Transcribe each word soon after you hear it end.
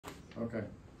Okay.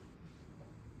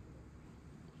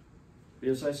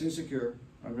 BSIC secure.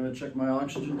 I'm going to check my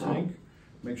oxygen tank,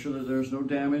 make sure that there's no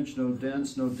damage, no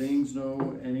dents, no dings,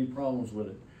 no any problems with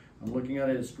it. I'm looking at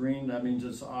it, it's green, that means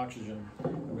it's oxygen.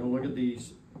 I'm going to look at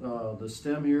the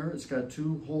stem here. It's got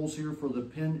 2 holes here for the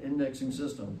pin indexing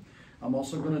system. I'm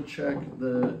also going to check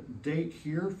the date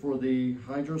here for the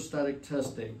hydrostatic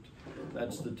test date.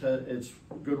 That's it's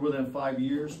good within 5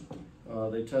 years.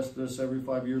 They test this every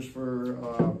 5 years for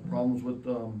problems with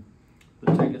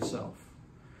the tank itself.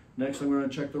 Next, I'm going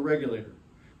to check the regulator.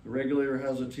 The regulator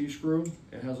has a T-screw,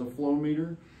 it has a flow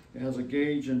meter, it has a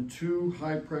gauge, and 2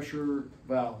 high-pressure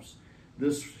valves.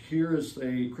 This here is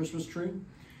a Christmas tree.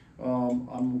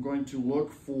 I'm going to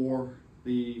look for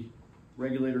the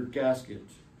regulator gasket.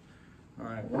 All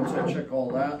right, once I check all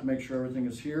that, make sure everything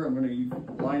is here, I'm going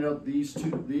to line up these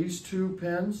two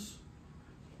pins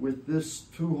with this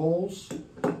 2 holes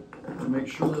to make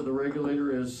sure that the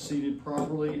regulator is seated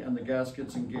properly and the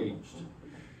gasket's engaged.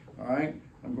 All right,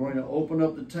 I'm going to open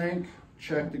up the tank,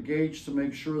 check the gauge to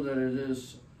make sure that it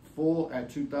is full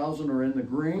at 2000 or in the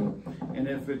green, and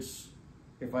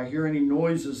if I hear any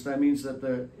noises, that means that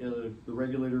the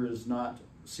regulator is not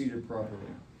seated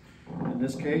properly. In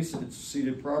this case, it's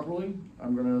seated properly.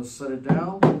 I'm going to set it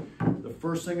down. The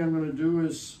first thing I'm going to do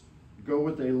is go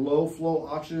with a low flow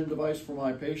oxygen device for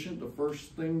my patient. The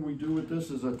first thing we do with this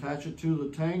is attach it to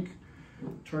the tank,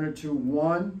 turn it to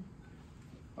 1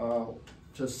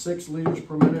 to 6 liters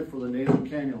per minute for the nasal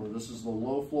cannula. This is the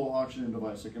low flow oxygen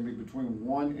device. It can be between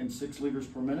 1 and 6 liters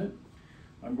per minute.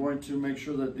 I'm going to make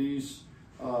sure that these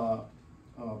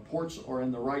ports are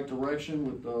in the right direction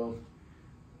with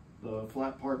the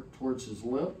flat part towards his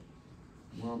lip.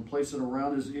 I'm going to place it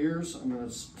around his ears. I'm going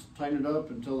to tighten it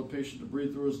up and tell the patient to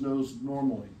breathe through his nose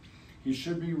normally. He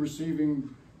should be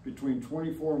receiving between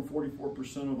 24 and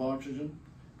 44% of oxygen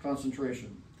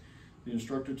concentration. The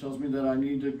instructor tells me that I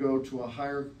need to go to a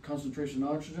higher concentration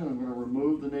of oxygen. I'm going to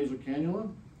remove the nasal cannula,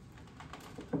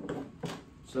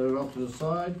 set it off to the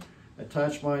side,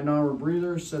 attach my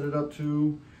non-rebreather, set it up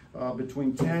to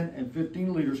between 10 and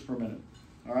 15 liters per minute.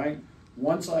 All right.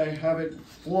 Once I have it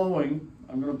flowing,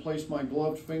 I'm going to place my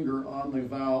gloved finger on the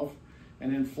valve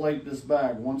and inflate this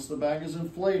bag. Once the bag is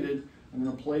inflated, I'm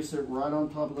going to place it right on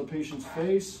top of the patient's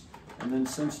face and then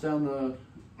cinch down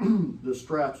the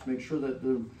straps. Make sure that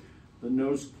the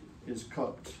nose is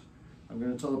cupped. I'm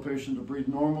going to tell the patient to breathe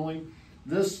normally.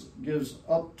 This gives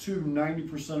up to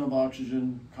 90% of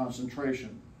oxygen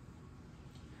concentration.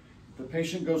 If the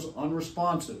patient goes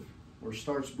unresponsive or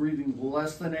starts breathing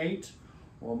less than 8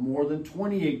 or more than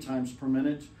 28 times per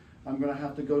minute, I'm going to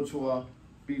have to go to a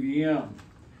BVM.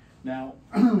 Now,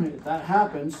 if that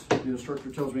happens, the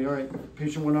instructor tells me, all right,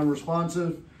 patient went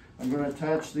unresponsive, I'm going to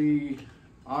attach the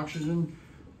oxygen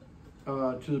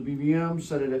to the BVM,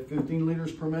 set it at 15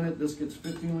 liters per minute. This gets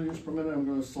 15 liters per minute. I'm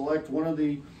going to select one of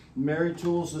the Mary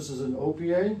tools. This is an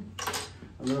OPA.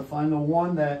 I'm going to find the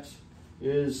one that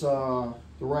is the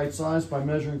right size by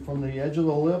measuring from the edge of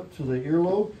the lip to the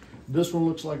earlobe. This one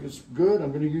looks like it's good.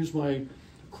 I'm going to use my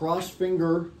cross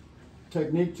finger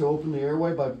technique to open the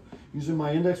airway by using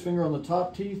my index finger on the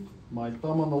top teeth, my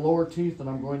thumb on the lower teeth, and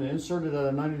I'm going to insert it at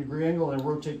a 90-degree angle and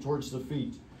rotate towards the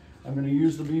feet. I'm going to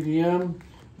use the BVM.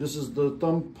 This is the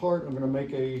thumb part. I'm going to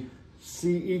make a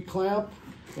CE clamp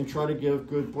and try to give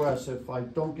good breaths. If I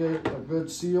don't get a good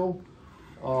seal,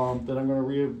 then I'm going to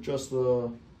readjust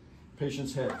the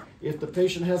patient's head. If the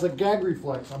patient has a gag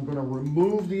reflex, I'm going to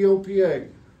remove the OPA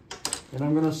and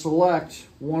I'm going to select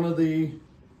one of the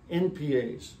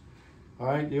NPAs. All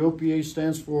right, the OPA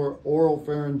stands for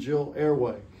oropharyngeal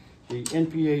airway. The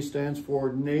NPA stands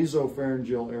for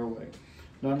nasopharyngeal airway.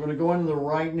 Now I'm going to go into the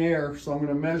right nair, so I'm going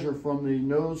to measure from the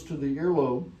nose to the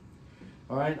earlobe.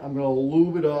 All right, I'm going to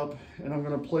lube it up, and I'm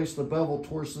going to place the bevel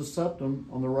towards the septum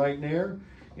on the right nair,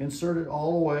 insert it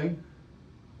all the way.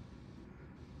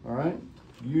 All right,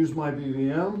 use my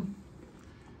BVM,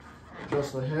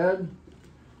 adjust the head,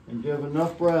 and give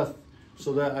enough breath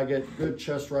so that I get good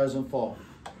chest rise and fall.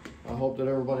 I hope that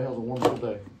everybody has a wonderful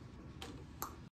day.